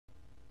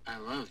I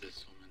love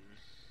this woman.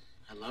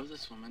 I love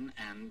this woman,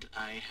 and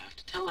I have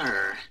to tell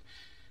her.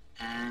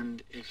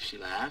 And if she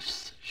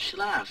laughs, she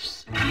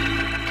laughs.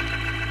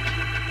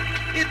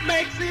 It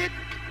makes it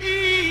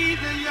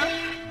easier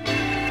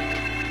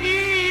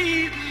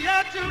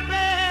to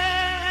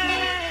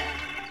bear.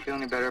 Feel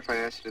any better if I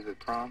asked you to the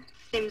prom?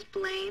 Name's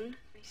Blaine.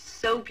 He's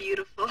so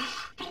beautiful.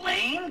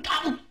 Blaine?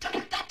 Oh,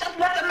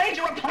 that's a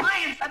major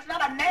appliance. That's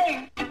not a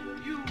name.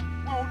 You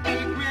won't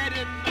regret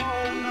it, no.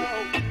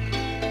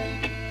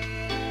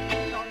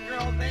 Young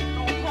girls, they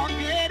don't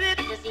forget it.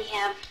 Does he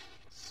have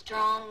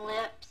strong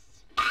lips?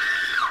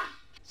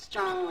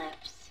 Strong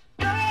lips.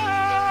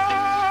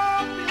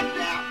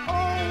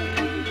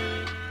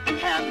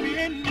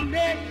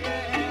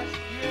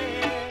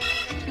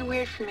 It's too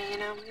weird for me, you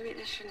know. Maybe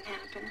this shouldn't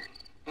happen.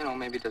 You know,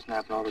 maybe it doesn't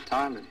happen all the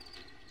time, but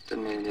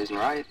doesn't mean it isn't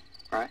right,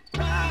 right?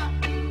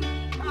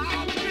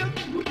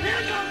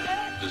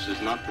 This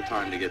is not the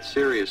time to get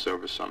serious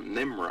over some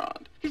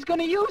Nimrod. He's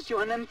gonna use you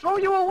and then throw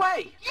you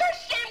away. You're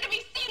ashamed to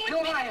be seen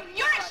with me.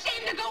 You're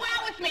ashamed to go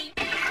out with me.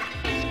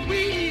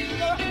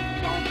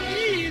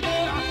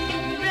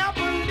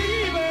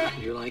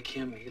 You like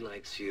him, he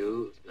likes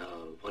you.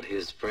 What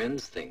his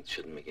friends think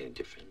shouldn't make any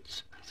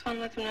difference. I just want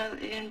to let them know that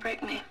they didn't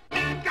break me.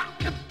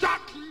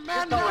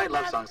 Just don't write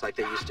love songs like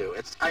they used to.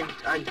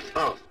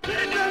 Oh.